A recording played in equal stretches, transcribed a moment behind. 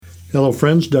Hello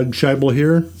friends, Doug Scheibel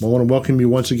here. I want to welcome you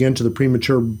once again to the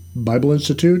Premature Bible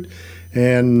Institute.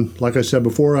 And like I said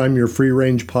before, I'm your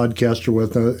free-range podcaster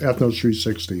with Ethnos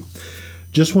 360.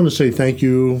 Just want to say thank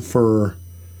you for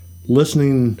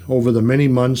listening over the many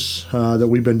months that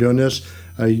we've been doing this.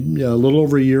 A little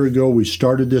over a year ago, we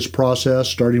started this process,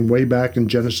 starting way back in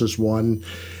Genesis 1.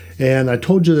 And I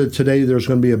told you that today there's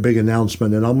going to be a big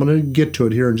announcement, and I'm going to get to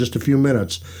it here in just a few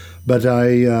minutes. But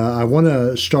I want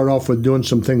to start off with doing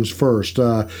some things first.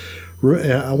 I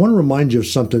want to remind you of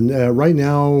something. Right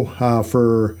now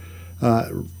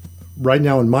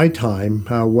in my time,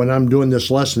 when I'm doing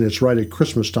this lesson, it's right at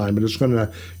Christmas time, and it's going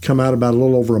to come out about a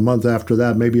little over a month after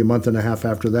that, maybe a month and a half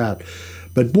after that.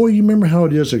 But boy, you remember how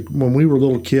it is when we were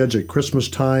little kids at Christmas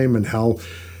time, and how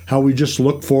we just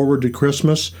looked forward to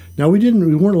Christmas. Now we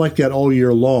weren't like that all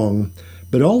year long,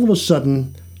 but all of a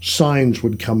sudden signs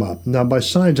would come up. Now by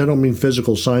signs, I don't mean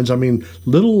physical signs. I mean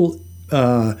little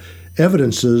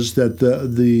evidences that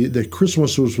the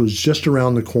Christmas was just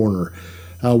around the corner.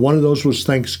 One of those was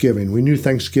Thanksgiving. We knew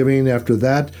Thanksgiving. After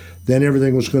that, then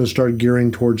everything was going to start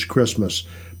gearing towards Christmas.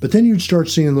 But then you'd start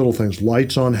seeing little things,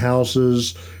 lights on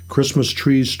houses, Christmas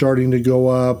trees starting to go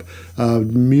up,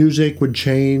 music would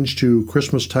change to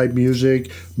Christmas-type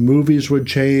music, movies would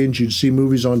change. You'd see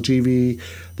movies on TV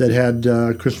that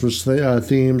had Christmas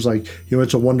themes, like,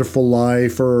 It's a Wonderful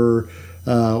Life or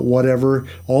whatever.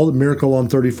 All the Miracle on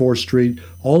 34th Street.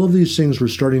 All of these things were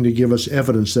starting to give us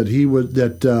evidence that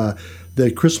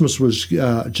that Christmas was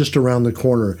just around the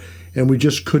corner. And we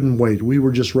just couldn't wait. We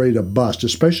were just ready to bust,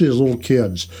 especially as little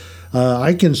kids.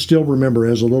 I can still remember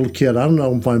as a little kid, I don't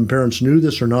know if my parents knew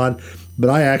this or not, but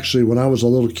when I was a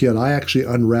little kid, I actually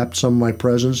unwrapped some of my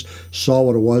presents, saw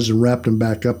what it was, and wrapped them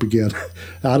back up again.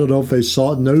 I don't know if they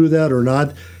knew that or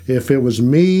not. If it was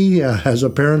me as a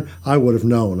parent, I would have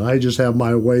known. I just have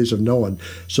my ways of knowing.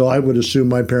 So I would assume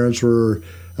my parents were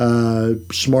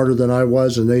smarter than I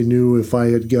was, and they knew if I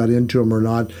had got into them or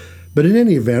not. But in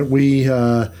any event, we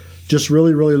just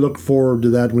really, really looked forward to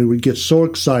that. We would get so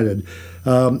excited.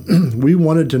 We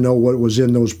wanted to know what was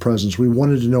in those presents. We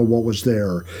wanted to know what was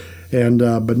there. And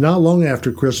but not long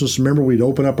after Christmas, remember, we'd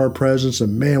open up our presents,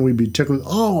 and man, we'd be tickled.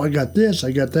 Oh, I got this,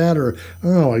 I got that, or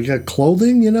oh, I got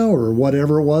clothing, or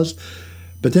whatever it was.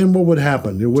 But then what would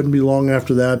happen? It wouldn't be long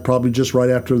after that, probably just right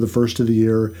after the first of the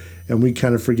year, and we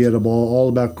kind of forget all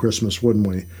about Christmas, wouldn't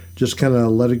we? Just kind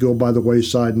of let it go by the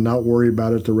wayside and not worry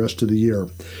about it the rest of the year.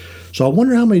 So I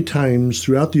wonder how many times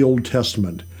throughout the Old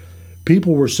Testament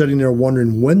people were sitting there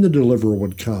wondering when the deliverer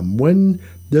would come, when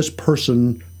this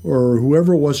person or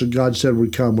whoever it was that God said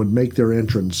would come would make their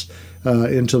entrance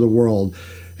into the world.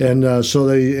 And so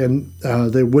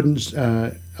they wouldn't.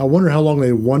 I wonder how long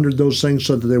they wondered those things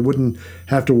so that they wouldn't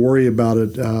have to worry about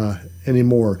it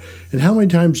anymore. And how many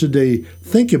times did they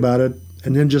think about it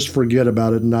and then just forget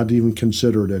about it and not even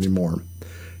consider it anymore?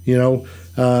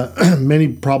 Many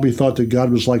probably thought that God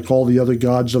was like all the other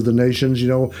gods of the nations.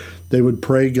 They would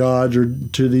pray gods or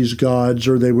to these gods,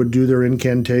 or they would do their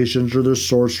incantations or their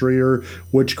sorcery or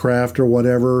witchcraft or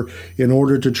whatever in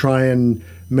order to try and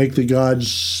make the gods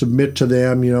submit to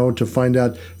them, to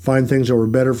find things that were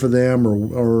better for them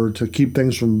or to keep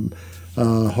things from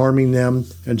harming them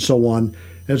and so on.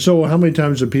 And so how many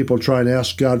times do people try and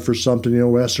ask God for something,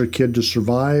 ask their kid to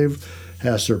survive,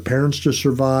 ask their parents to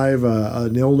survive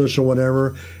an illness or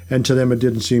whatever, and to them it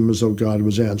didn't seem as though God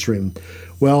was answering.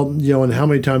 Well, and how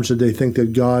many times did they think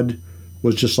that God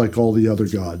was just like all the other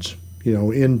gods,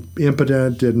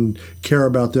 impotent, didn't care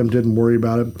about them, didn't worry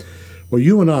about it? Well,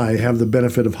 you and I have the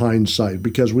benefit of hindsight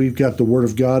because we've got the Word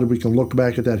of God. We can look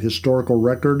back at that historical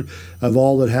record of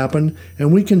all that happened,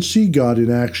 and we can see God in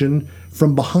action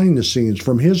from behind the scenes,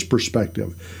 from His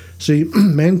perspective. See,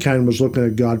 mankind was looking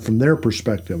at God from their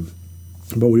perspective.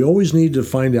 But we always need to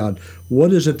find out,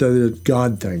 what is it that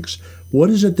God thinks? What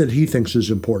is it that He thinks is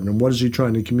important? And what is He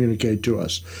trying to communicate to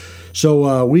us?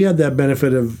 So we had that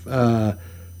benefit of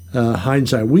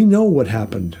hindsight. We know what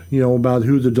happened, about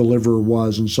who the deliverer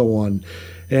was and so on.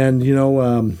 And,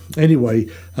 anyway,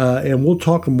 and we'll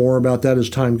talk more about that as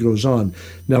time goes on.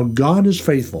 Now, God is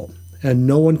faithful, and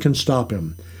no one can stop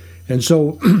Him. And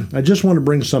so I just want to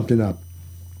bring something up.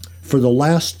 For the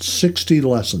last 60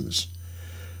 lessons,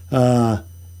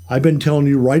 I've been telling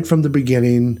you right from the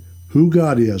beginning who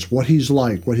God is, what He's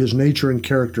like, what His nature and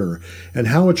character, and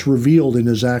how it's revealed in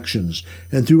His actions.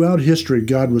 And throughout history,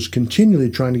 God was continually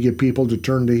trying to get people to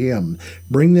turn to Him,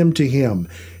 bring them to Him.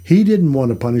 He didn't want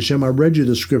to punish them. I read you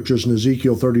the scriptures in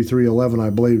Ezekiel 33:11, I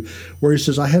believe, where He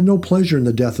says, I have no pleasure in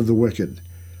the death of the wicked.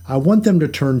 I want them to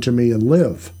turn to Me and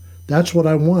live. That's what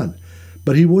I want.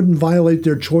 But He wouldn't violate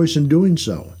their choice in doing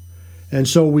so. And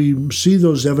so we see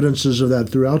those evidences of that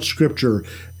throughout Scripture,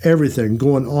 everything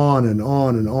going on and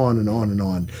on and on and on and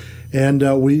on.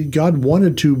 And God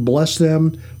wanted to bless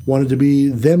them, wanted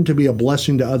them to be a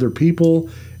blessing to other people,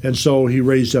 and so he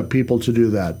raised up people to do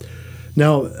that.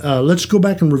 Now, let's go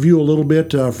back and review a little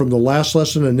bit from the last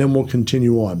lesson, and then we'll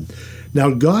continue on.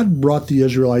 Now, God brought the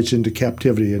Israelites into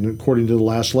captivity, and according to the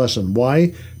last lesson.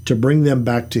 Why? To bring them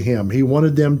back to him. He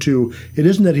wanted them to, it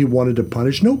isn't that he wanted to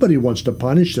punish. Nobody wants to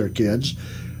punish their kids.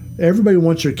 Everybody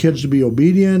wants their kids to be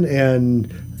obedient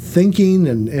and thinking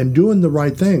and doing the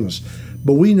right things.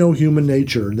 But we know human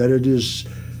nature, that it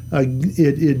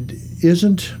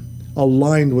isn't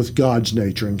aligned with God's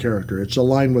nature and character. It's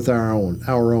aligned with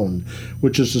our own,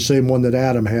 which is the same one that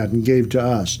Adam had and gave to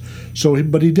us. So,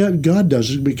 but God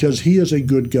does it because he is a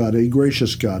good God, a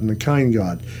gracious God, and a kind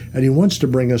God, and he wants to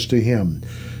bring us to him.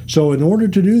 So in order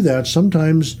to do that,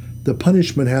 sometimes the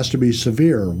punishment has to be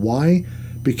severe. Why?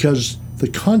 Because the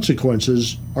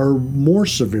consequences are more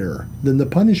severe than the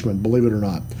punishment, believe it or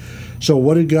not. So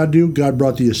what did God do? God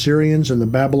brought the Assyrians and the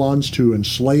Babylons to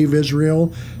enslave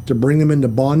Israel, to bring them into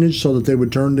bondage so that they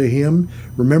would turn to him.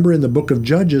 Remember in the book of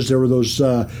Judges, there were those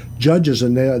judges,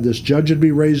 and this judge would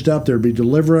be raised up, there would be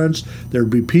deliverance, there would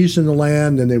be peace in the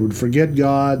land, then they would forget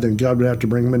God, then God would have to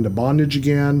bring them into bondage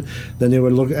again, then they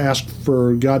would ask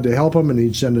for God to help them, and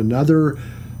he'd send another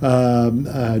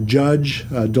judge,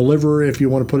 deliverer, if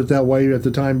you want to put it that way at the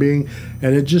time being,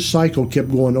 and it just cycle kept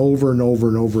going over and over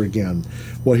and over again.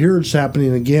 Well, here it's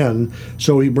happening again.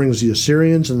 So he brings the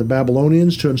Assyrians and the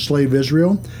Babylonians to enslave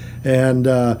Israel, and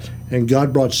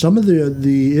God brought some of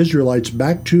the Israelites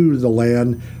back to the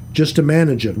land just to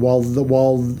manage it while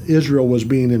Israel was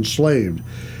being enslaved.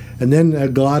 And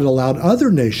then God allowed other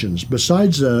nations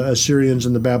besides the Assyrians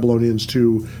and the Babylonians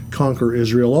to conquer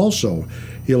Israel also.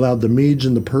 He allowed the Medes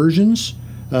and the Persians,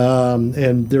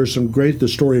 and there's some the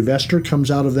story of Esther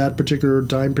comes out of that particular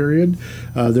time period.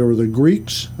 There were the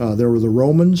Greeks, there were the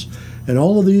Romans, and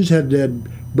all of these had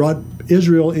brought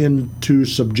Israel into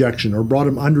subjection or brought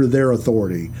them under their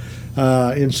authority.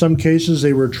 In some cases,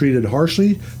 they were treated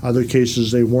harshly. Other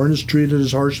cases, they weren't treated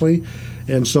as harshly.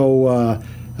 And so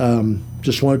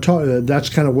just want to talk, that's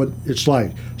kind of what it's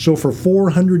like. So for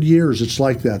 400 years, it's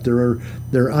like that.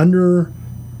 They're under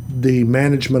the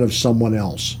management of someone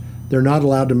else. They're not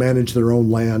allowed to manage their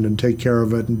own land and take care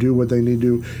of it and do what they need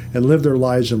to and live their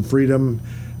lives in freedom.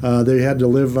 They had to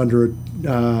live under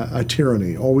a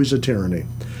tyranny, always a tyranny.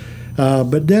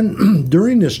 But then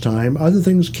during this time, other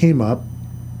things came up,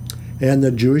 and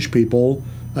the Jewish people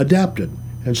adapted.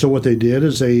 And so what they did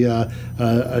is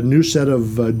a new set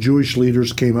of Jewish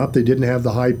leaders came up. They didn't have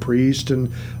the high priest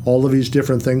and all of these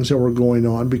different things that were going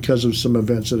on because of some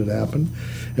events that had happened.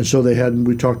 And so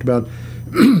we talked about,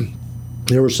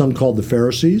 there were some called the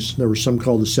Pharisees, there were some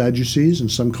called the Sadducees,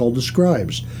 and some called the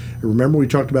scribes. Remember we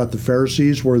talked about the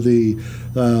Pharisees were the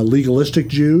legalistic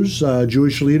Jews,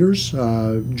 Jewish leaders,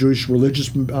 Jewish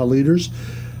religious leaders.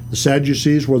 The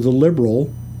Sadducees were the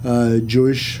liberal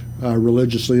Jewish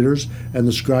religious leaders, and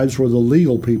the scribes were the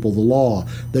legal people, the law.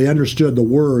 They understood the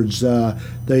words.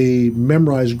 They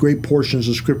memorized great portions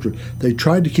of Scripture. They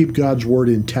tried to keep God's word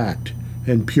intact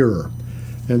and pure.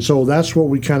 And so that's what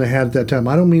we kind of had at that time.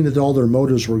 I don't mean that all their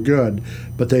motives were good,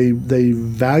 but they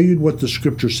valued what the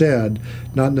Scripture said,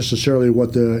 not necessarily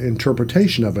what the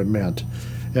interpretation of it meant.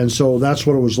 And so that's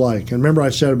what it was like. And remember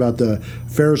I said about the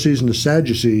Pharisees and the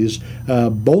Sadducees,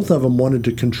 both of them wanted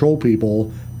to control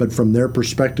people, but from their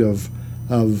perspective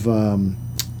of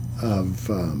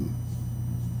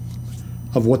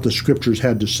what the Scriptures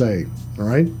had to say. All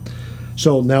right?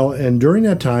 So now, and during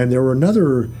that time, there were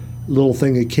another little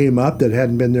thing that came up that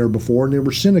hadn't been there before, and they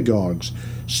were synagogues.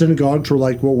 Synagogues were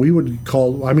like what we would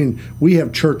call, we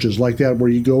have churches like that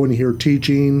where you go and hear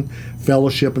teaching,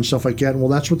 fellowship, and stuff like that. Well,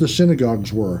 that's what the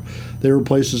synagogues were. They were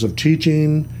places of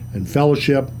teaching and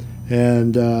fellowship,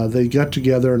 and they got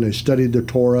together and they studied the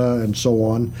Torah and so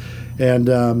on, and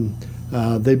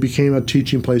they became a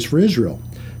teaching place for Israel.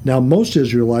 Now, most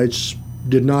Israelites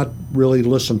did not really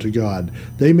listen to God.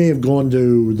 They may have gone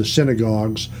to the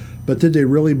synagogues, but did they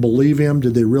really believe him?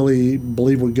 Did they really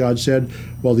believe what God said?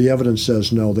 Well, the evidence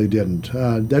says no, they didn't.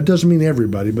 That doesn't mean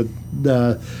everybody, but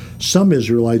some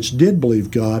Israelites did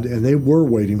believe God, and they were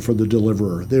waiting for the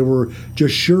deliverer. They were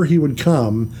just sure he would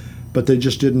come, but they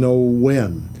just didn't know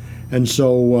when. And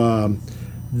so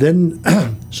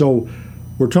so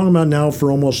we're talking about now for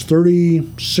almost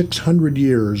 3,600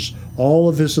 years, all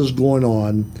of this is going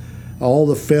on. All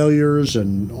the failures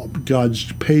and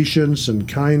God's patience and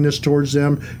kindness towards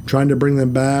them, trying to bring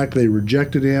them back. They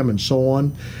rejected him and so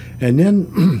on. And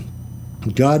then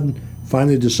God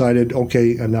finally decided,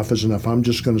 okay, enough is enough. I'm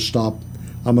just going to stop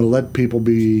I'm going to let people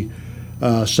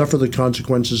suffer the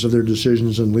consequences of their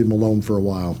decisions and leave them alone for a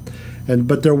while.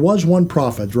 But there was one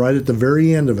prophet right at the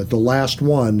very end of it, the last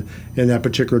one in that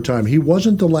particular time. He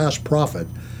wasn't the last prophet,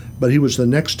 but he was the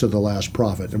next to the last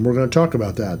prophet, and we're going to talk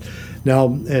about that. Now,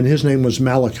 and his name was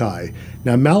Malachi.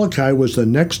 Now, Malachi was the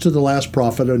next to the last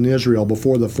prophet in Israel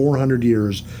before the 400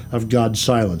 years of God's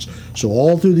silence. So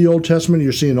all through the Old Testament,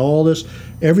 you're seeing all this,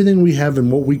 everything we have in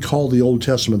what we call the Old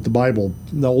Testament, the Bible,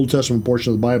 the Old Testament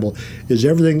portion of the Bible, is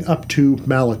everything up to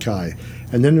Malachi.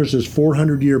 And then there's this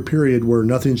 400-year period where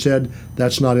nothing said.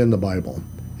 That's not in the Bible.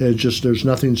 It's just, there's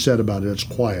nothing said about it. It's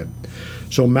quiet.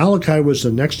 So Malachi was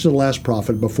the next to the last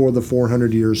prophet before the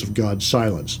 400 years of God's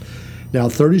silence. Now,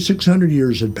 3,600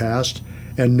 years had passed,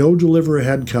 and no deliverer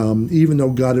had come, even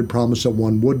though God had promised that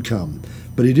one would come.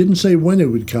 But he didn't say when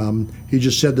it would come. He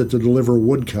just said that the deliverer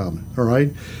would come, all right?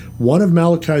 One of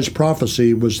Malachi's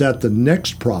prophecy was that the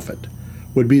next prophet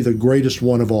would be the greatest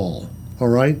one of all, all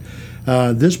right?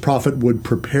 This prophet would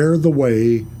prepare the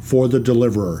way for the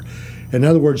deliverer. In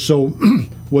other words, so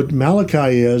what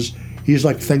Malachi is, he's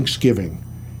like Thanksgiving.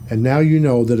 And now you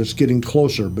know that it's getting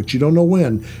closer, but you don't know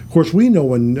when. Of course, we know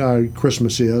when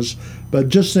Christmas is, but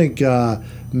just think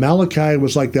Malachi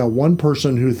was like that one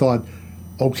person who thought,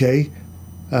 okay,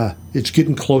 it's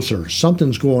getting closer.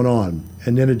 Something's going on.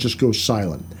 And then it just goes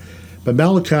silent. But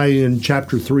Malachi in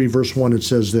chapter 3, verse 1, it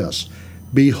says this,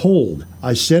 "Behold,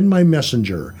 I send my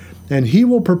messenger, and he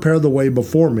will prepare the way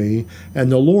before me,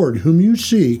 and the Lord whom you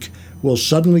seek will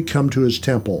suddenly come to his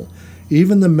temple,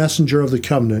 even the messenger of the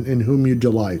covenant in whom you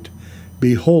delight.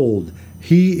 Behold,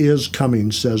 he is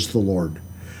coming, says the Lord."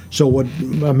 So what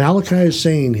Malachi is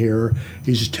saying here,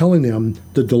 he's telling them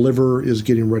the deliverer is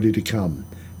getting ready to come.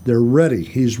 They're ready.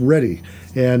 He's ready.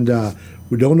 And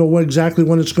we don't know exactly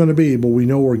when it's going to be, but we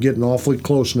know we're getting awfully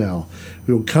close now.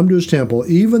 He will come to his temple,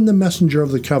 even the messenger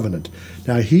of the covenant.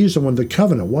 Now, he's the one, the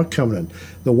covenant. What covenant?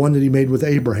 The one that he made with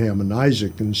Abraham and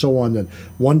Isaac and so on, that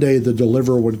one day the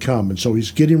deliverer would come. And so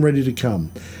he's getting ready to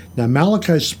come. Now,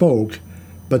 Malachi spoke,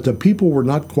 but the people were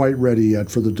not quite ready yet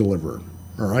for the deliverer.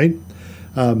 All right?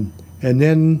 And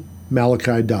then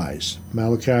Malachi dies.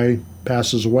 Malachi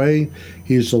passes away.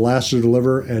 He's the last to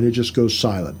deliver, and it just goes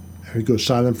silent. It goes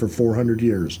silent for 400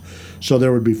 years. So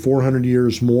there would be 400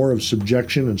 years more of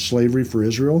subjection and slavery for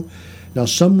Israel. Now,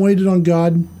 some waited on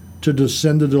God to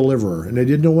send a deliverer, and they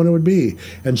didn't know when it would be.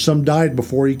 And some died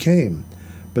before he came.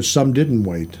 But some didn't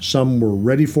wait. Some were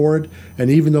ready for it, and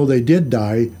even though they did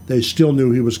die, they still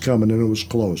knew he was coming, and it was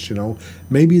close, you know.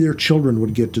 Maybe their children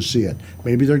would get to see it.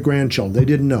 Maybe their grandchildren. They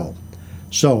didn't know.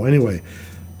 So, anyway,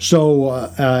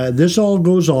 this all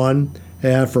goes on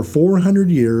for 400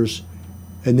 years,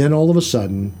 and then all of a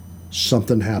sudden,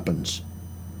 something happens.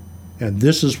 And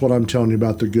this is what I'm telling you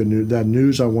about the good news, that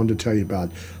news I wanted to tell you about.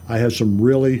 I have some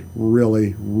really,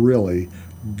 really, really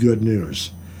good news.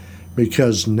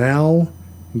 Because now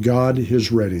God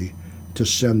is ready to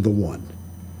send the one.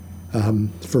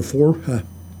 For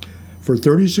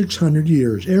 3,600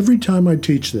 years, every time I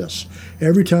teach this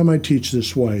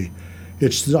way,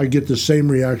 I get the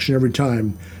same reaction every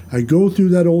time. I go through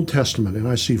that Old Testament and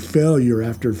I see failure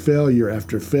after failure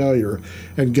after failure,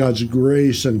 and God's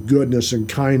grace and goodness and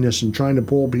kindness and trying to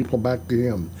pull people back to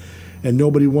him. And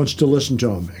nobody wants to listen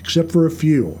to him except for a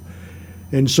few.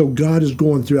 And so God is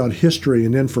going throughout history,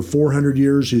 and then for 400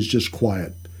 years he's just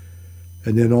quiet.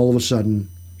 And then all of a sudden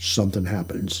something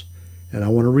happens. And I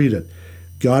want to read it.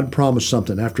 God promised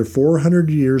something. After 400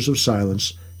 years of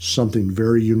silence, something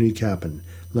very unique happened.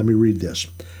 Let me read this.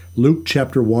 Luke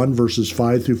chapter 1, verses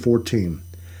 5 through 14.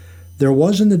 "There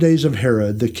was in the days of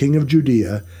Herod, the king of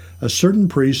Judea, a certain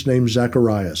priest named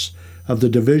Zacharias, of the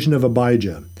division of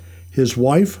Abijah. His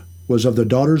wife was of the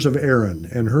daughters of Aaron,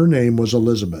 and her name was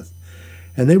Elizabeth.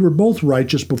 And they were both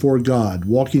righteous before God,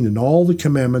 walking in all the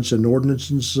commandments and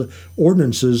ordinances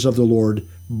of the Lord,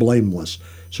 blameless."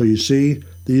 So you see,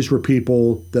 these were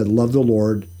people that loved the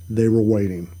Lord. They were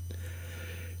waiting.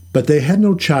 "But they had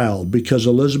no child, because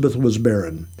Elizabeth was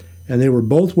barren, and they were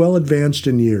both well advanced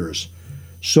in years.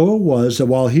 So it was that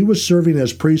while he was serving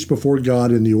as priest before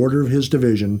God in the order of his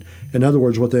division," in other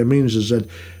words, what that means is that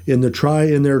in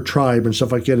their tribe and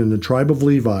stuff like that, in the tribe of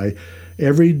Levi,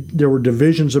 there were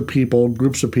divisions of people,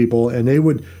 groups of people, and they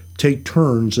would take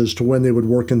turns as to when they would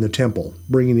work in the temple,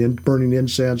 burning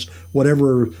incense,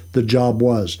 whatever the job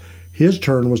was. His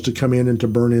turn was to come in and to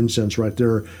burn incense right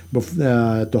there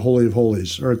at the Holy of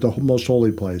Holies, or at the most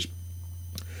holy place.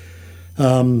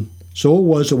 So it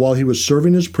was that while he was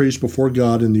serving as priest before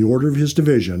God in the order of his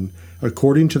division,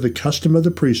 according to the custom of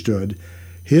the priesthood,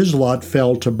 his lot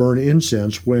fell to burn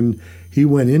incense when he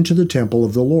went into the temple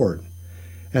of the Lord.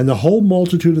 And the whole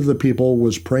multitude of the people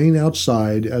was praying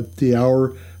outside at the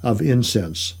hour of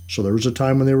incense. So there was a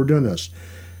time when they were doing this.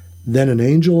 Then an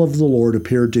angel of the Lord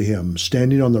appeared to him,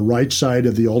 standing on the right side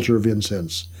of the altar of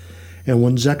incense. And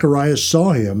when Zacharias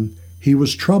saw him, he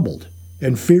was troubled,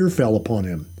 and fear fell upon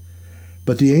him.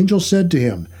 But the angel said to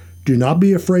him, "Do not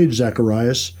be afraid,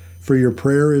 Zacharias, for your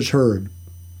prayer is heard.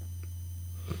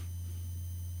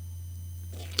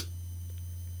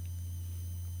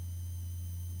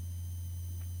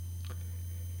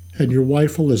 And your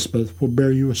wife Elizabeth will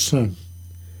bear you a son,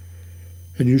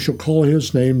 and you shall call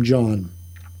his name John.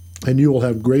 And you will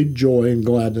have great joy and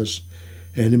gladness,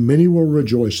 and many will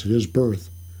rejoice at his birth."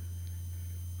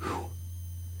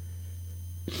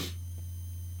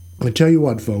 I tell you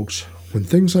what, folks, when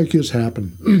things like this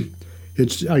happen,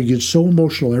 I get so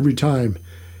emotional every time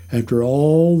after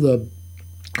all the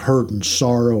hurt and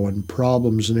sorrow and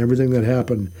problems and everything that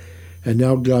happened, and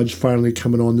now God's finally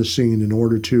coming on the scene in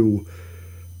order to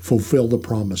fulfill the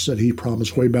promise that he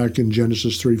promised way back in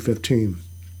Genesis 3:15.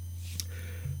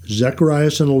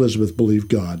 Zacharias and Elizabeth believed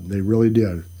God. They really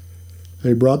did.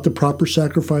 They brought the proper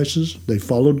sacrifices. They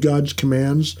followed God's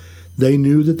commands. They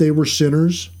knew that they were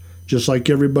sinners, just like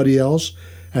everybody else,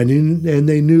 and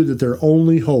they knew that their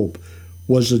only hope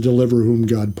was the deliverer whom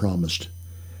God promised.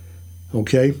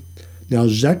 Okay? Now,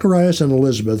 Zacharias and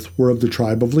Elizabeth were of the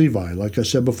tribe of Levi. Like I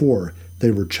said before,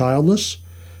 they were childless.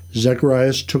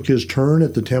 Zacharias took his turn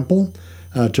at the temple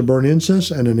to burn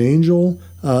incense, and an angel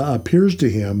appears to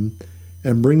him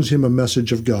and brings him a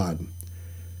message of God.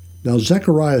 Now,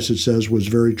 Zacharias, it says, was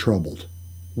very troubled.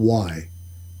 Why?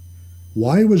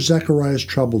 Why was Zacharias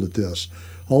troubled at this?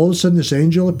 All of a sudden, this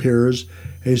angel appears,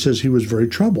 and he says he was very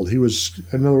troubled. He was,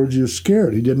 in other words, he was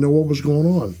scared. He didn't know what was going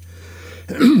on.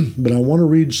 But I want to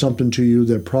read something to you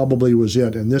that probably was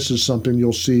it, and this is something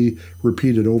you'll see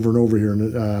repeated over and over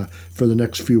here for the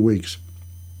next few weeks.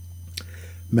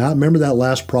 Remember that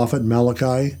last prophet,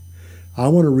 Malachi? I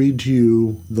want to read to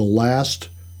you the last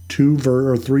three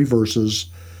verses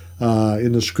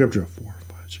in the scripture. 4,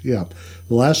 5, 6, yeah,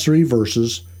 the last 3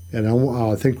 verses, and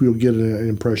I think we'll get an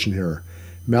impression here.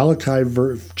 Malachi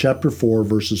chapter 4,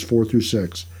 verses 4 through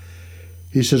 6.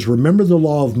 He says, "Remember the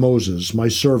law of Moses, my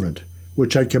servant,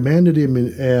 which I commanded him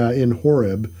in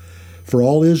Horeb for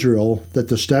all Israel, that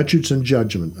the statutes and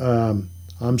judgment..."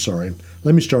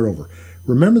 Let me start over.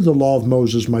 "Remember the law of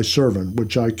Moses, my servant,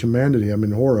 which I commanded him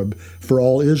in Horeb for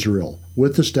all Israel,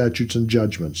 with the statutes and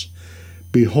judgments.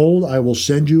 Behold, I will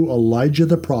send you Elijah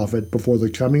the prophet before the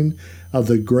coming of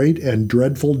the great and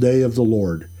dreadful day of the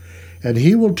Lord. And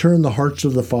he will turn the hearts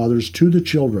of the fathers to the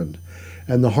children,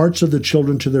 and the hearts of the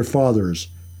children to their fathers."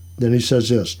 Then he says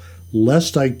this,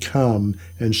 "Lest I come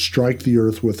and strike the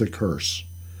earth with a curse."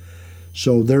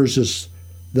 So there's this,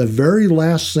 the very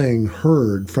last thing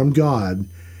heard from God,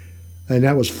 and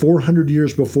that was 400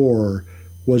 years before,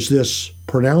 was this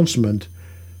pronouncement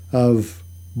of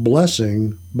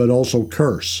blessing, but also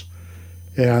curse.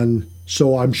 And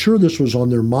so I'm sure this was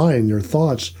on their mind, their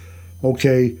thoughts.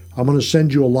 Okay, I'm going to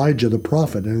send you Elijah the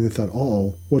prophet. And they thought,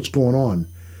 oh, what's going on?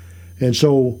 And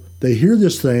so they hear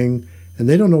this thing, and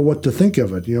they don't know what to think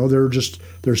of it. You know,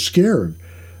 they're scared.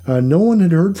 No one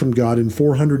had heard from God in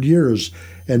 400 years.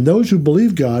 And those who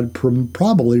believe God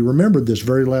probably remembered this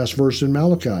very last verse in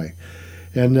Malachi.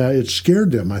 And it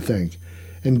scared them, I think.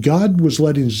 And God was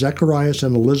letting Zacharias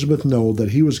and Elizabeth know that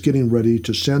he was getting ready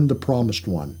to send the promised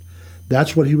one.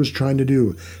 That's what he was trying to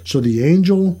do. So the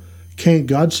angel came,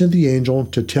 God sent the angel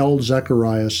to tell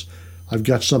Zacharias, I've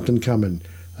got something coming.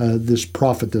 This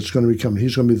prophet that's going to be coming.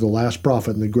 He's going to be the last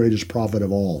prophet and the greatest prophet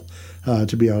of all,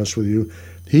 to be honest with you.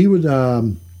 He's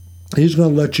going to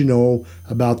let you know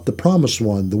about the promised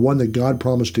one, the one that God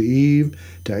promised to Eve,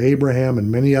 to Abraham,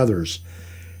 and many others.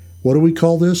 What do we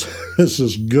call this? This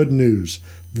is good news.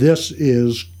 This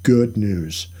is good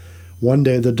news. One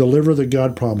day, the deliverer that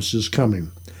God promised is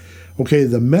coming. Okay,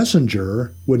 the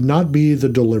messenger would not be the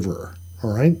deliverer,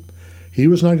 all right? He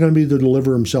was not going to be the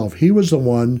deliverer himself. He was the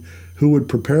one who would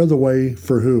prepare the way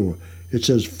for who? It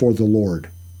says, for the Lord.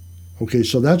 Okay,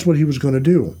 so that's what he was going to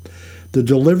do. The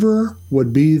deliverer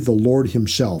would be the Lord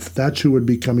himself. That's who would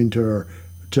be coming to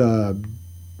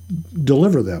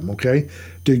deliver them, okay?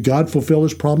 Did God fulfill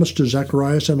his promise to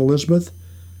Zacharias and Elizabeth?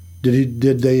 Did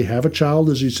they have a child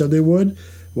as he said they would?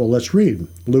 Well, let's read.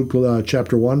 Luke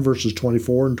chapter 1, verses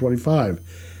 24 and 25.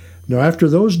 Now after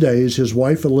those days his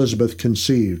wife Elizabeth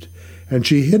conceived, and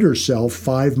she hid herself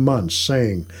 5 months,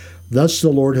 saying, Thus the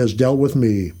Lord has dealt with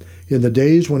me in the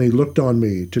days when he looked on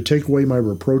me, to take away my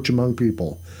reproach among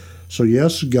people. So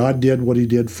yes, God did what he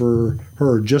did for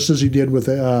her, just as he did with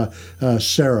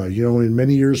Sarah, in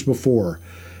many years before.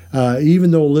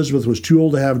 Even though Elizabeth was too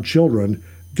old to have children,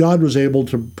 God was able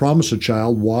to promise a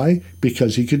child. Why?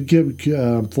 Because he could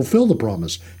fulfill the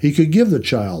promise. He could give the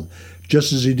child,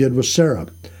 just as he did with Sarah.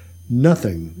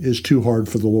 Nothing is too hard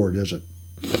for the Lord, is it?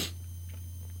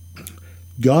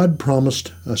 God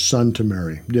promised a son to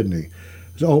Mary, didn't he?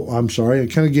 Oh, I'm sorry. I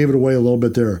kind of gave it away a little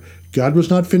bit there. God was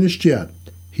not finished yet.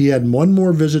 He had one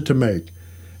more visit to make.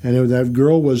 And that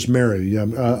girl was Mary,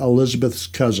 Elizabeth's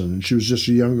cousin. And she was just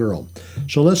a young girl.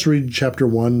 So let's read chapter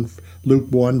 1, Luke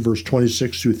 1, verse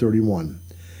 26 through 31.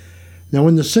 Now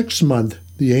in the 6th month,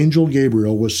 the angel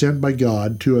Gabriel was sent by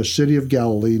God to a city of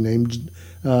Galilee named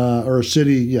Nazareth,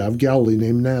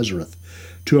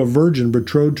 to a virgin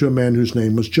betrothed to a man whose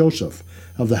name was Joseph,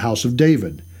 of the house of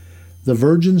David. The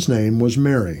virgin's name was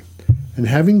Mary. And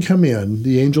having come in,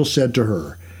 the angel said to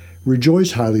her,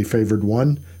 "Rejoice, highly favored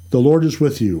one, the Lord is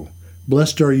with you.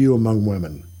 Blessed are you among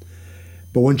women."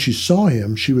 But when she saw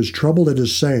him, she was troubled at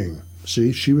his saying.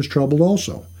 See, she was troubled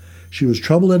also. She was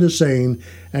troubled at his saying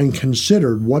and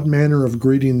considered what manner of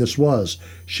greeting this was.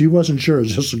 She wasn't sure,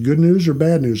 is this good news or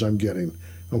bad news I'm getting?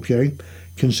 Okay?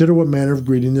 Consider what manner of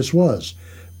greeting this was.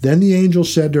 Then the angel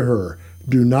said to her,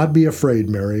 "Do not be afraid,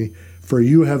 Mary, for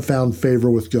you have found favor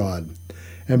with God.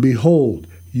 And behold,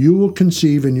 you will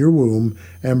conceive in your womb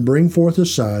and bring forth a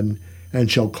son,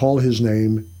 and shall call his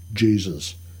name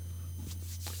Jesus."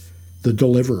 The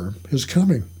deliverer is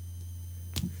coming.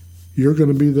 You're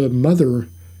going to be the mother,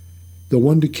 the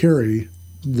one to carry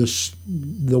this,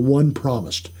 the one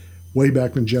promised way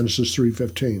back in Genesis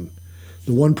 3:15.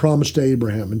 The one promised to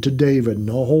Abraham and to David and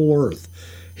the whole earth.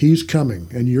 He's coming,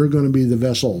 and you're going to be the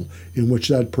vessel in which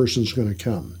that person's going to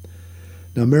come.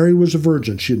 Now, Mary was a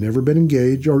virgin. She had never been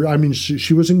engaged,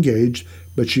 she was engaged,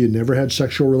 but she had never had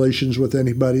sexual relations with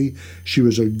anybody. She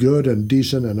was a good and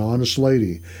decent and honest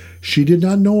lady. She did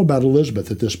not know about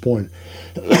Elizabeth at this point.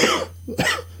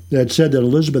 They had said that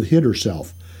Elizabeth hid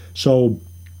herself. So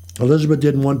Elizabeth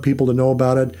didn't want people to know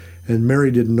about it, and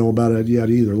Mary didn't know about it yet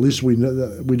either. At least we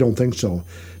don't think so.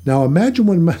 Now, imagine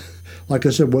when, like I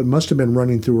said, what must have been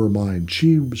running through her mind.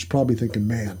 She was probably thinking,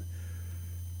 man,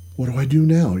 what do I do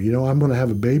now? I'm going to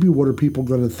have a baby. What are people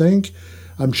going to think?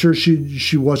 I'm sure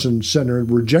she wasn't sitting there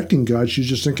rejecting God. She's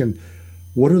just thinking,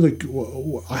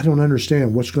 I don't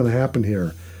understand what's going to happen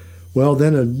here. Well,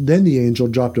 then the angel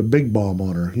dropped a big bomb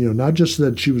on her. Not just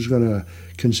that she was going to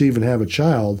conceive and have a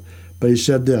child, but he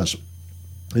said this.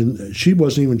 And she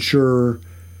wasn't even sure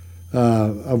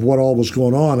of what all was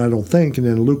going on, I don't think. And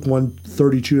in Luke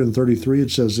 1:32 and 33,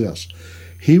 it says this: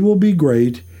 "He will be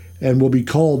great and will be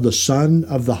called the Son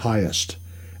of the Highest.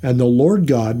 And the Lord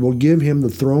God will give him the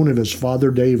throne of his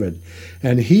father David,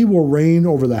 and he will reign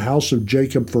over the house of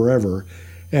Jacob forever,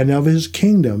 and of his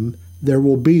kingdom there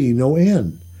will be no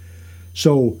end."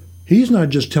 So he's not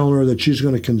just telling her that she's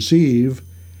going to conceive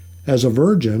as a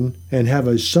virgin and have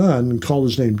a son and call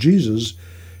his name Jesus.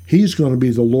 He's going to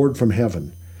be the Lord from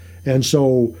heaven. And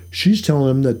so she's telling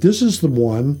him that this is the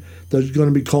one that's going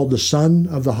to be called the Son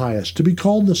of the Highest. To be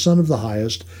called the Son of the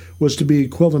Highest was to be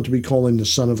equivalent to be calling the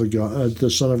Son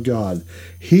of God.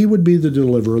 He would be the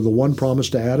deliverer, the one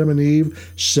promised to Adam and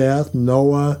Eve, Seth,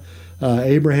 Noah,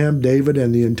 Abraham, David,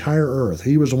 and the entire earth.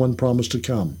 He was the one promised to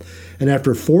come. And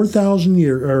after 4,000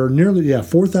 years, or nearly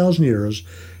 4,000 years,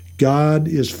 God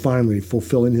is finally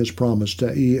fulfilling his promise to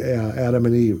Adam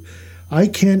and Eve. I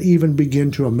can't even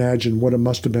begin to imagine what it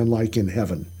must have been like in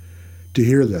heaven to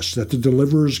hear this, that the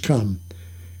deliverer's come.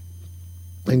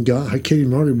 And God, I can't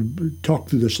even already talk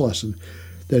through this lesson,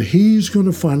 that he's going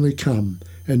to finally come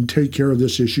and take care of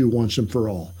this issue once and for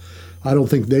all. I don't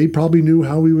think they probably knew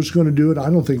how he was going to do it. I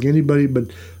don't think anybody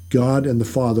but God and the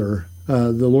Father,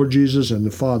 the Lord Jesus and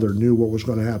the Father, knew what was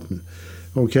going to happen.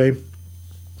 Okay?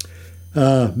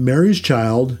 Mary's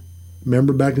child,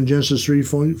 remember back in Genesis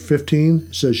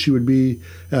 3:15, says he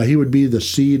would be the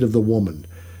seed of the woman,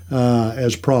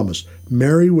 as promised.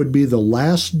 Mary would be the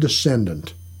last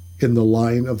descendant in the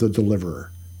line of the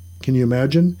deliverer. Can you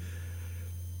imagine?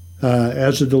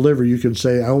 As a deliverer, you can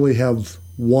say, I only have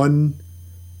one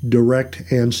direct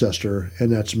ancestor,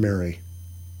 and that's Mary.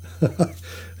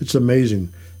 It's amazing.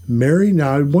 Mary,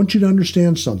 now I want you to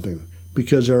understand something,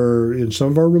 because in some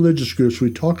of our religious groups we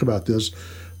talk about this,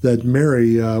 that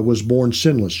Mary was born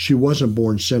sinless. She wasn't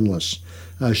born sinless.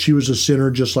 She was a sinner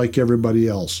just like everybody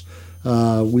else.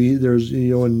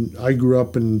 And I grew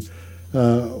up in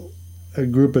a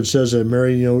group that says that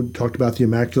Mary, talked about the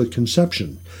Immaculate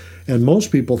Conception. And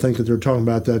most people think that they're talking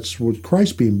about that's with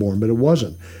Christ being born, but it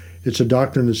wasn't. It's a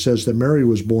doctrine that says that Mary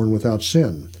was born without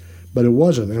sin, but it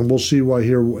wasn't. And we'll see why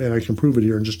here, and I can prove it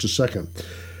here in just a second.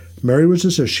 Mary was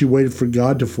this, she waited for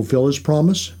God to fulfill his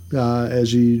promise,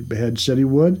 as he had said he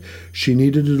would. She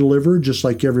needed a deliverer just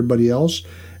like everybody else.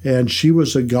 And she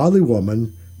was a godly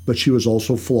woman, but she was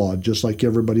also flawed, just like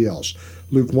everybody else.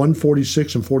 Luke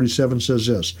 1:46 and 47 says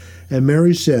this, "And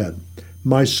Mary said,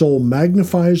 My soul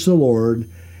magnifies the Lord,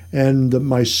 and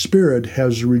my spirit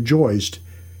has rejoiced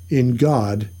in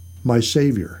God, my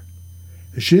Savior."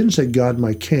 She didn't say God,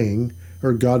 my King,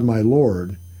 or God, my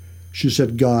Lord. She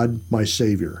said God, my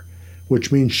Savior,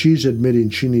 which means she's admitting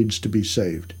she needs to be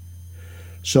saved.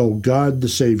 So God, the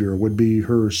Savior, would be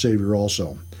her Savior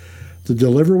also. The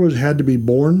deliverer had to be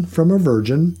born from a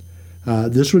virgin.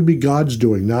 This would be God's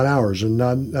doing, not ours, and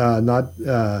not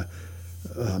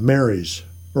Mary's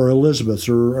or Elizabeth's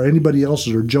or anybody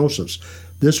else's or Joseph's.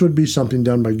 This would be something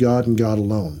done by God and God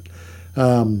alone.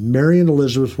 Mary and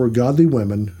Elizabeth were godly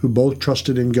women who both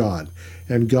trusted in God,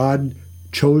 and God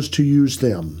chose to use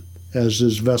them as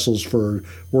his vessels for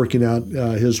working out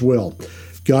his will.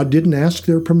 God didn't ask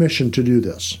their permission to do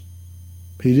this.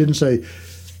 He didn't say,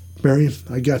 "Mary,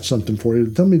 I got something for you.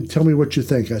 Tell me what you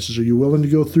think." I says, "Are you willing to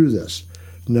go through this?"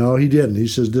 No, he didn't. He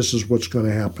says, "This is what's going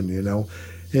to happen,"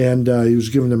 And he was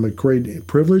giving them a great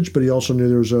privilege, but he also knew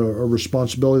there was a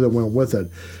responsibility that went with it.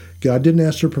 God didn't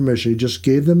ask their permission. He just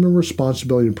gave them the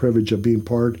responsibility and privilege of being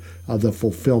part of the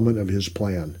fulfillment of his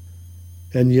plan.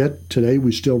 And yet, today,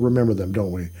 we still remember them,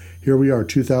 don't we? Here we are,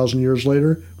 2,000 years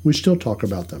later, we still talk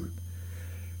about them.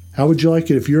 How would you like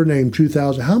it if your name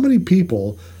 2,000... How many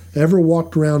people ever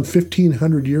walked around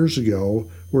 1,500 years ago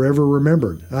were ever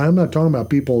remembered? I'm not talking about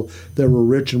people that were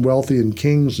rich and wealthy and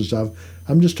kings and stuff.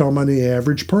 I'm just talking about the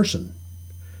average person.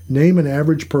 Name an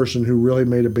average person who really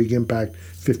made a big impact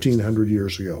 1,500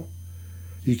 years ago.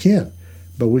 You can't,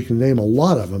 but we can name a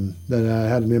lot of them that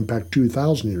had an impact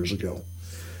 2,000 years ago.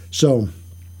 So,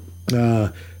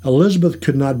 Elizabeth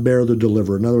could not bear the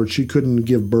deliverer. In other words, she couldn't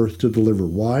give birth to deliver.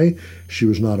 Why? She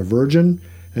was not a virgin,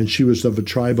 and she was of a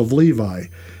tribe of Levi.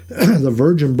 The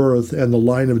virgin birth and the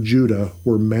line of Judah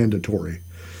were mandatory.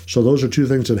 So those are two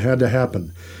things that had to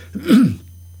happen.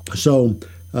 So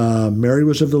Mary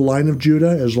was of the line of Judah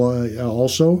as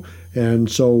also, and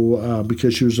so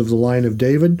because she was of the line of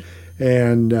David,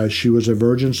 and she was a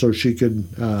virgin, so she could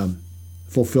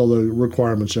fulfill the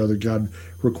requirements there that God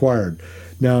required.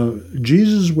 Now,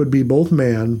 Jesus would be both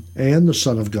man and the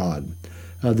Son of God.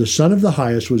 The Son of the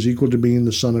Highest was equal to being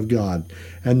the Son of God,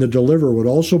 and the deliverer would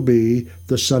also be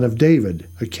the Son of David,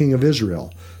 a king of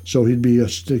Israel. So he'd be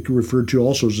referred to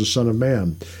also as the Son of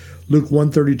Man. Luke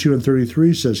 1:32 and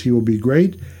 33 says, "He will be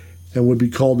great and would be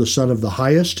called the Son of the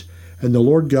Highest, and the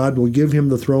Lord God will give him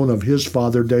the throne of his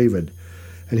father David,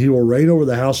 and he will reign over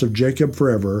the house of Jacob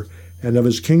forever, and of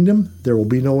his kingdom there will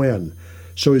be no end."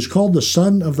 So he's called the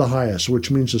Son of the Highest,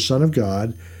 which means the Son of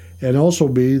God, and also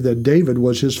be that David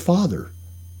was his father.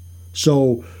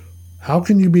 So how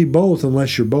can you be both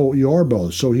unless you are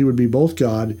both? So he would be both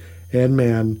God and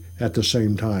man at the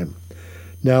same time.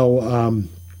 Now,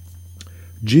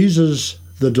 Jesus,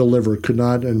 the deliverer, could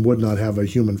not and would not have a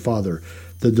human father.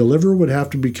 The deliverer would have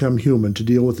to become human to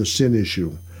deal with the sin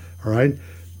issue, all right?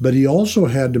 But he also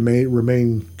had to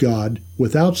remain God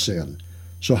without sin.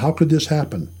 So how could this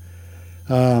happen?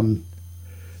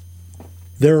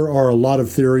 There are a lot of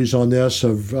theories on this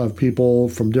of people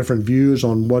from different views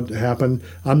on what happened.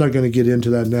 I'm not going to get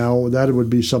into that now. That would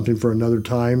be something for another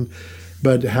time.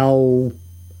 But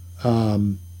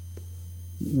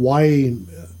why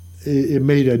it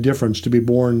made a difference to be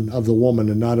born of the woman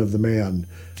and not of the man.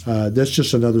 That's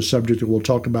just another subject that we'll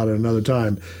talk about at another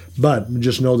time. But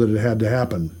just know that it had to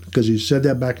happen, because he said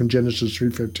that back in Genesis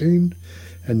 3:15,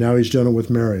 and now he's done it with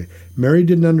Mary. Mary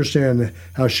didn't understand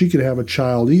how she could have a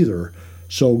child either,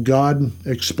 so God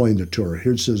explained it to her.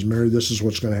 Here it says, "Mary, this is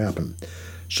what's going to happen."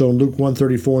 So in Luke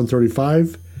 1:34 and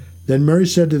 35, "Then Mary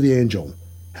said to the angel,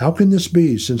 'How can this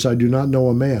be, since I do not know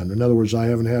a man?'" In other words, I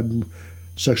haven't had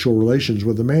sexual relations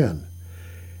with a man.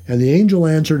 "And the angel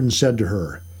answered and said to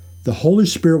her, 'The Holy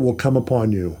Spirit will come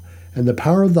upon you, and the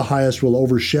power of the Highest will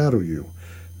overshadow you.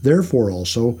 Therefore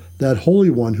also, that Holy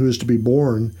One who is to be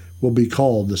born will be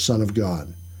called the Son of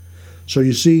God.'" So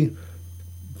you see,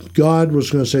 God was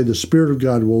going to say the Spirit of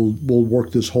God will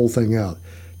work this whole thing out.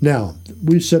 Now,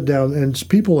 we sit down, and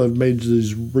people have made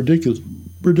these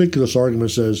ridiculous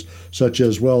arguments such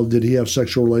as, well, did he have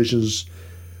sexual relations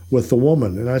with the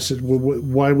woman? And I said, well,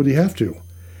 why would he have to?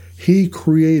 He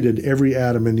created every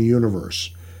atom in the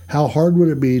universe. How hard would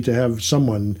it be to have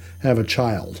someone have a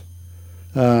child?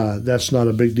 That's not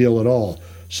a big deal at all.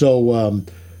 So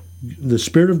the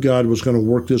Spirit of God was going to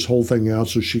work this whole thing out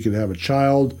so she could have a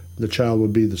child. The child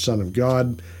would be the Son of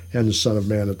God and the Son of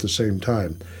Man at the same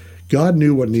time. God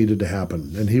knew what needed to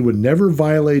happen, and he would never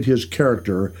violate his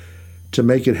character to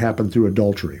make it happen through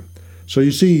adultery. So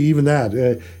you see, even that,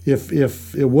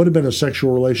 if it would have been a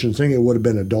sexual relation thing, it would have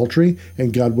been adultery,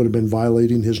 and God would have been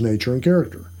violating his nature and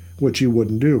character, which he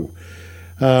wouldn't do.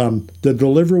 The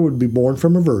deliverer would be born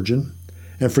from a virgin,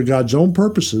 and for God's own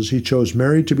purposes, he chose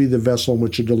Mary to be the vessel in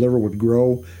which a deliverer would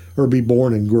grow, or be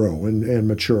born and grow and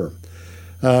mature.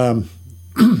 Not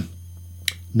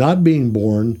being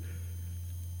born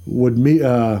would mean,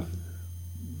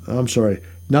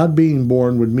 not being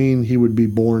born would mean he would be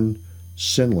born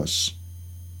sinless.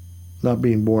 Not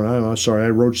being born, I'm sorry, I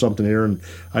wrote something here and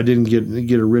I didn't get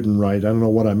it written right. I don't know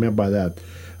what I meant by that.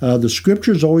 The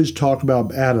scriptures always talk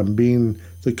about Adam being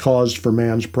the cause for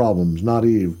man's problems, not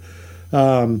Eve.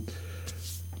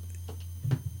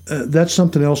 That's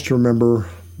something else to remember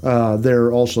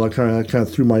there also. I kind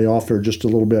of threw my off there just a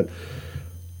little bit.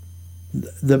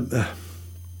 The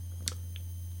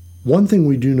one thing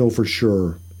we do know for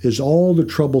sure is all the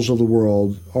troubles of the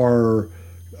world are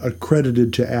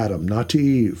accredited to Adam, not to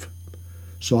Eve.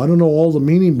 So I don't know all the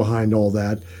meaning behind all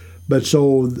that, but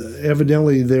so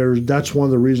evidently that's one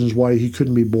of the reasons why he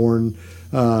couldn't be born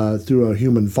through a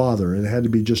human father. It had to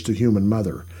be just a human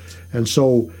mother. And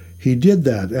so he did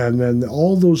that, and then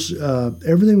all those,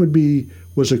 everything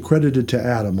was accredited to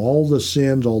Adam. All the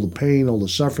sins, all the pain, all the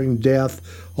suffering, death,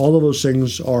 all of those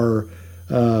things are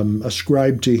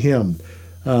ascribed to him.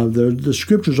 The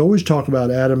scriptures always talk about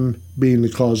Adam being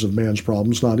the cause of man's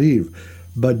problems, not Eve.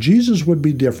 But Jesus would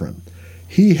be different.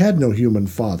 He had no human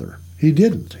father. He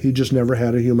didn't. He just never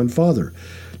had a human father.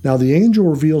 Now, the angel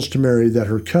reveals to Mary that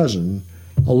her cousin,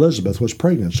 Elizabeth, was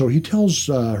pregnant. So he tells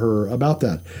her about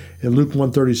that. In Luke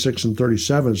 1:36 and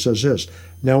 37, it says this,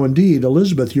 "Now indeed,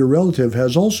 Elizabeth, your relative,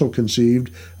 has also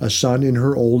conceived a son in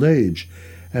her old age.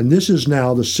 And this is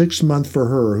now the 6th month for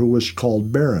her who was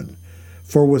called barren.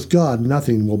 For with God,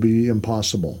 nothing will be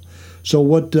impossible." So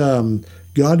what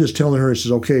God is telling her, he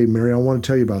says, okay, Mary, I want to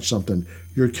tell you about something.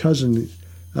 Your cousin,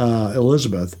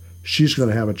 Elizabeth, she's going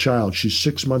to have a child. She's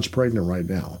 6 months pregnant right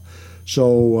now.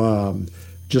 So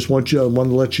just wanted to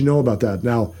let you know about that.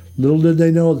 Now, little did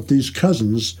they know that these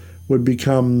cousins would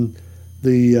become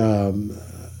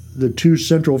the two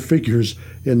central figures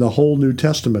in the whole New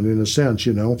Testament, in a sense,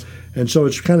 you know. And so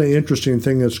it's kind of an interesting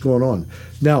thing that's going on.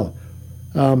 Now,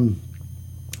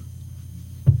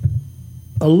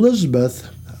 Elizabeth,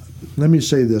 let me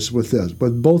say this with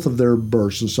both of their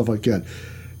births and stuff like that.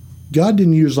 God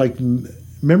didn't use, like,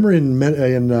 remember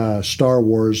in Star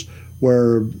Wars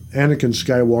where Anakin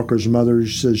Skywalker's mother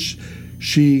says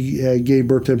she gave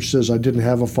birth to him. She says, I didn't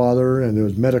have a father, and it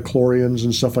was midichlorians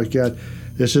and stuff like that.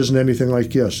 This isn't anything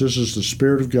like this. This is the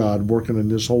Spirit of God working in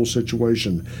this whole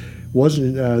situation.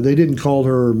 They didn't call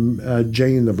her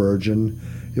Jane the Virgin.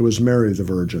 It was Mary the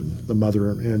Virgin, the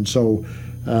mother. And so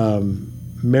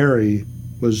Mary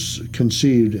was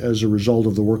conceived as a result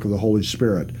of the work of the Holy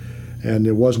Spirit. And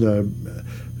it wasn't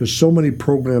there's so many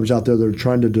programs out there that are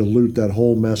trying to dilute that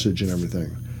whole message and everything.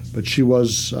 But she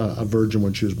was a virgin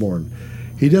when she was born.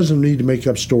 He doesn't need to make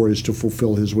up stories to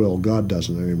fulfill his will. God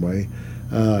doesn't anyway.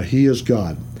 He is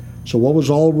God. So what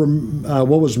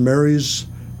was Mary's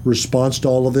response to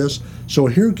all of this? So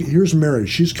here's Mary.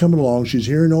 She's coming along. She's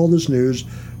hearing all this news.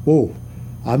 Whoa,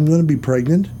 I'm going to be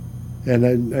pregnant,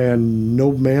 and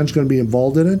no man's going to be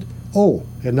involved in it. Oh,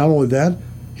 and not only that,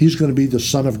 he's going to be the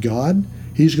Son of God.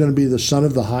 He's going to be the Son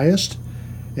of the Highest,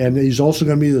 and he's also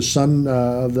going to be the Son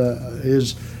of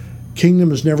his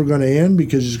kingdom is never going to end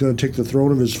because he's going to take the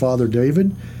throne of his father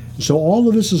David. So all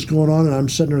of this is going on, and I'm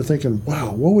sitting there thinking,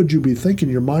 wow, what would you be thinking?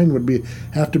 Your mind would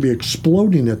have to be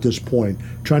exploding at this point,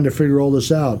 trying to figure all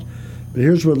this out. But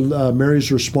here's what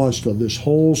Mary's response to this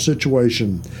whole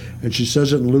situation, and she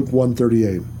says it in Luke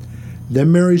 1:38.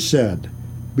 Then Mary said,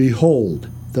 "Behold,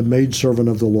 the maidservant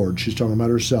of the Lord." She's talking about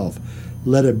herself.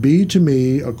 "Let it be to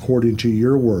me according to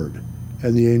your word."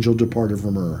 And the angel departed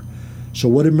from her. So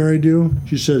what did Mary do?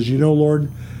 She says, you know, Lord,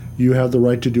 you have the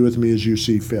right to do with me as you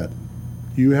see fit.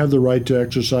 You have the right to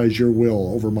exercise your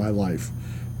will over my life.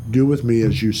 Do with me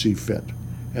as you see fit.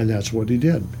 And that's what he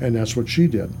did. And that's what she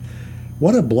did.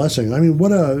 What a blessing. I mean,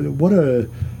 what a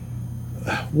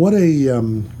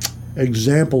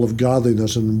example of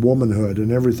godliness and womanhood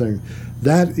and everything.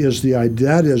 That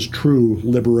is true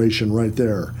liberation right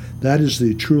there. That is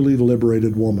the truly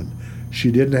liberated woman. She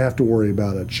didn't have to worry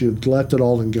about it. She had left it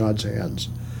all in God's hands.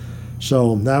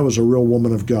 So that was a real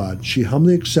woman of God. She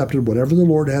humbly accepted whatever the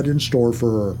Lord had in store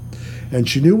for her. And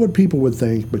she knew what people would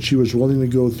think, but she was willing to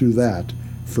go through that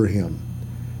for him.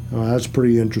 That's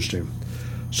pretty interesting.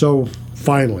 So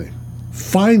finally,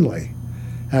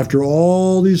 after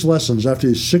all these lessons, after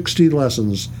these 60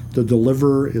 lessons, the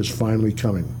deliverer is finally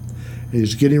coming. And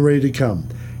he's getting ready to come.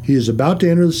 He is about to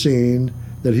enter the scene.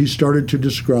 that he started to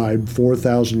describe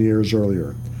 4,000 years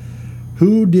earlier.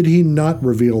 Who did he not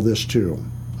reveal this to?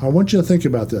 I want you to think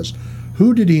about this.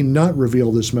 Who did he not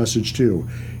reveal this message to?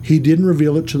 He didn't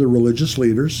reveal it to the religious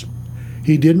leaders.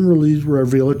 He didn't really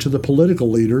reveal it to the political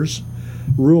leaders,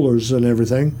 rulers and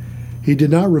everything. He did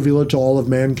not reveal it to all of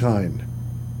mankind.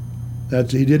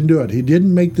 He didn't do it. He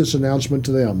didn't make this announcement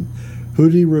to them. Who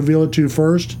did he reveal it to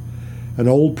first? An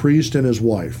old priest and his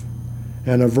wife,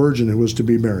 and a virgin who was to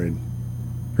be married.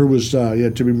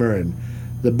 To be married.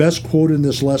 The best quote in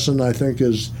this lesson, I think,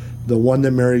 is the one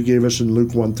that Mary gave us in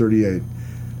Luke 1:38.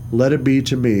 Let it be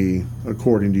to me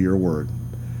according to your word.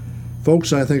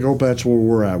 Folks, I hope that's where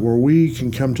we're at, where we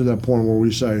can come to that point where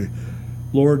we say,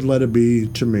 Lord, let it be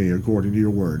to me according to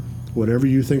your word. Whatever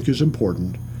you think is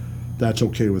important, that's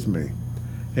okay with me.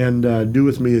 And do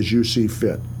with me as you see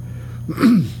fit.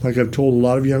 Like I've told a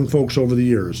lot of young folks over the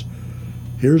years,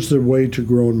 here's the way to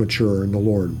grow and mature in the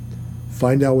Lord.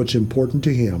 Find out what's important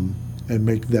to him and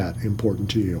make that important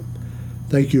to you.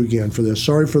 Thank you again for this.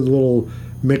 Sorry for the little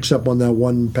mix-up on that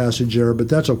one passage there, but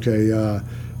that's okay.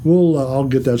 I'll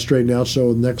get that straightened out,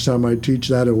 so next time I teach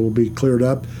that, it will be cleared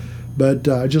up. But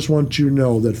I just want you to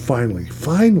know that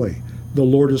finally, the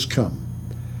Lord has come.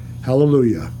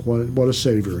 Hallelujah. What a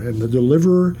Savior. And the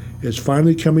deliverer is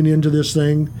finally coming into this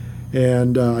thing,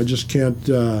 and I just can't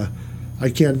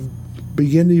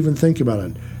begin to even think about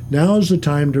it. Now is the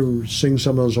time to sing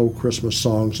some of those old Christmas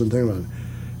songs and think about it.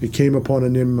 It came upon a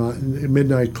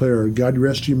midnight clear. God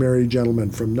rest you, merry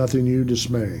gentlemen, from nothing you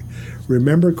dismay.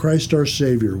 Remember Christ our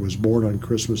Savior was born on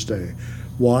Christmas Day.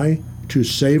 Why? To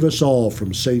save us all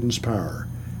from Satan's power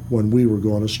when we were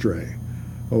gone astray.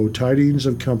 Oh, tidings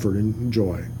of comfort and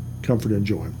joy,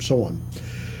 so on.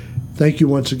 Thank you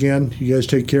once again. You guys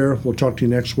take care. We'll talk to you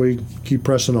next week. Keep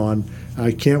pressing on.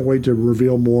 I can't wait to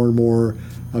reveal more and more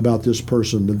about this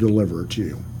person, the deliverer, to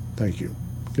you. Thank you.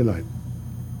 Good night.